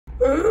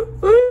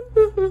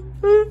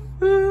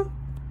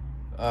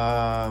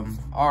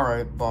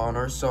Alright,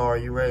 Bonner, so are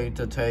you ready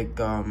to take,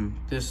 the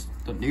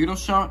needle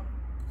shot?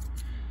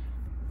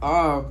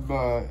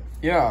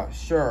 Yeah,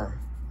 sure.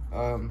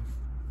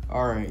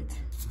 Alright.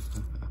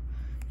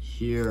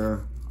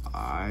 Here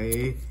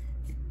I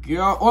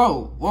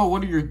go. Whoa,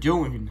 what are you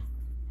doing?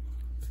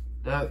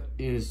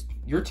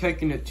 You're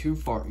taking it too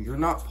far. You're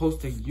not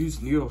supposed to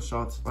use needle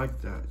shots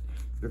like that.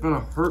 You're gonna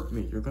hurt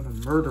me. You're gonna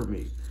murder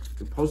me.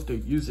 You're supposed to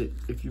use it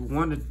if you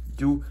want to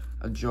do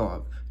a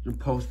job. You're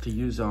supposed to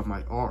use it on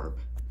my arm.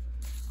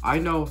 I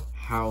know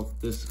how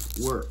this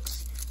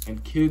works,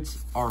 and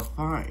kids are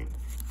fine.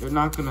 They're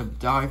not gonna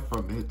die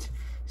from it.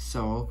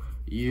 So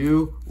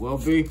you will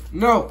be.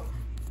 No!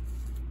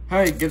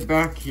 Hey, get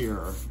back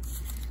here.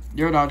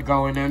 You're not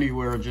going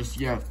anywhere just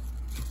yet.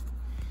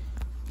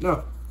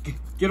 No,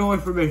 get away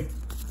from me.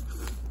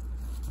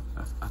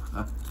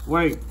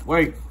 Wait.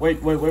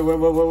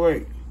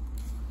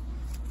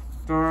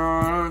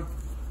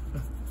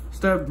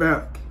 Step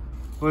back,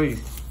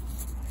 please.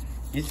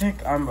 You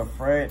think I'm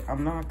afraid?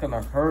 I'm not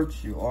gonna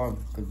hurt you. All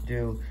I'm gonna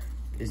do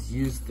is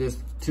use this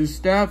to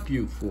stab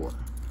you for,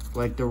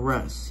 like the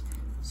rest.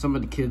 Some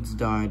of the kids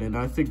died, and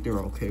I think they're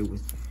okay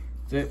with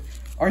it.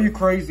 Are you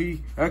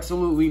crazy?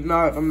 Absolutely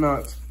not. I'm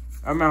not.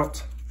 I'm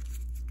out.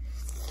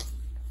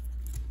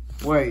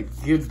 Wait,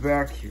 get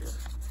back here.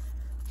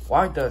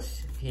 Why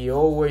does he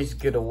always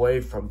get away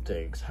from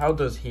things? How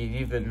does he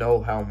even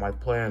know how my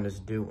plan is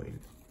doing?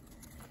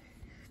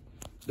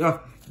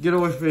 Get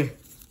away from me.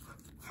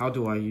 How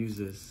do I use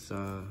this?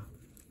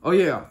 Oh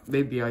yeah,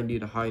 maybe I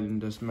need to hide in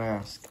this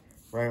mask.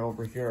 Right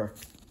over here.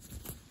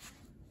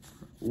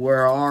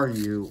 Where are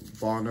you,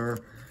 Bonner?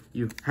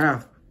 You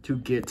have to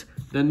get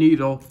the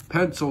needle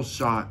pencil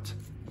shot.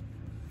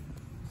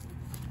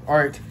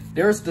 Alright,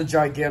 there's the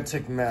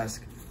gigantic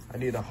mask. I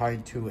need to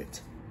hide to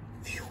it.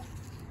 Phew.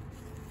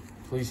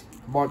 Please,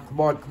 come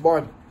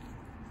on.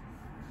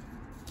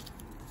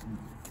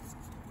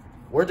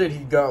 Where did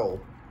he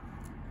go?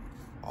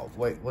 Oh,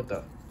 wait, what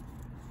the?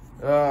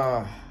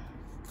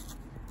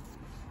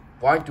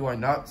 Why do I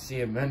not see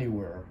him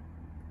anywhere?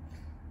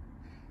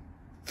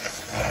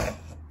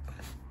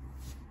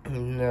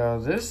 Now,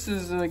 this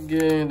is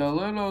getting a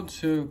little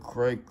too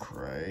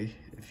cray-cray,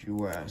 if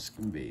you ask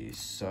me.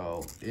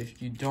 So,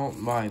 if you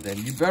don't mind,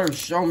 then you better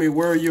show me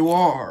where you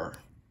are.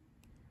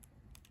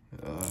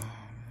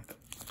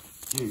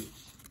 Jeez.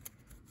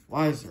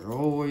 Why is there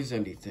always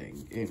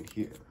anything in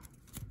here?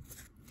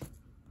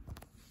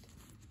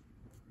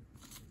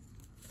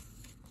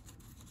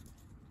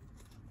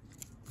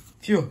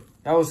 Phew,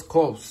 that was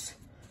close.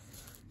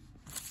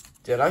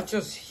 Did I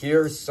just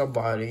hear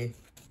somebody?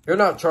 You're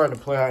not trying to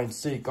play hide and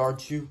seek,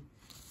 aren't you?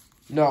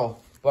 No,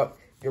 but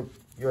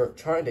you're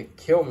trying to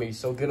kill me,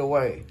 so get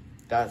away.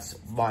 That's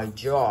my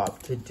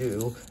job to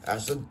do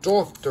as a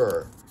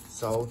doctor.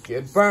 So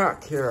get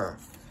back here.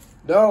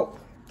 No,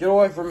 get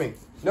away from me.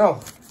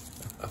 No.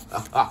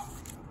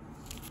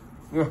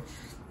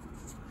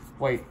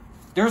 Wait,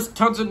 there's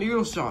tons of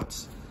needle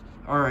shots.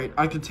 Alright,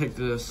 I can take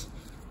this.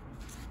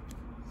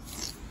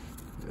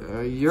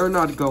 You're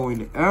not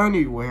going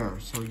anywhere,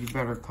 so you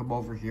better come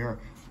over here.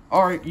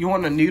 Alright, you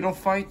want a needle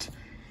fight?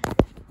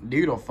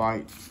 Needle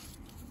fight?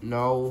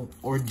 No,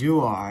 or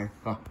do I?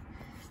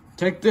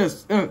 Take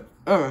this. I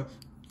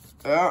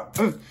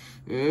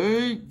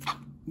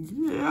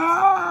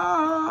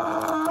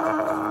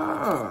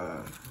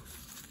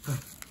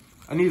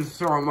need to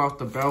throw him out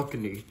the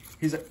balcony.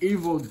 He's an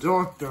evil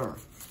doctor.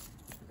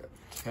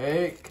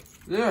 Take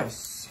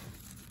this.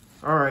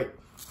 Alright.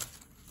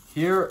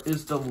 Here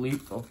is the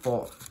leap of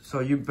fall. So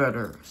you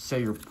better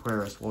say your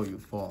prayers while you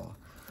fall.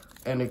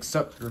 And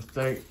accept your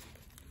fate.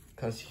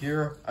 Because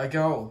here I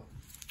go.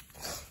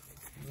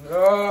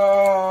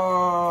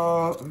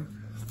 Oh.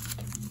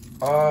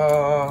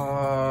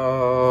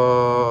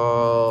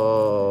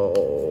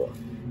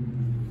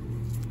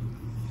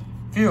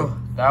 Phew,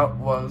 that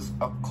was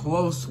a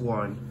close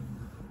one.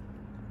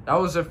 That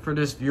was it for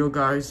this video,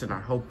 guys, and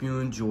I hope you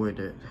enjoyed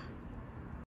it.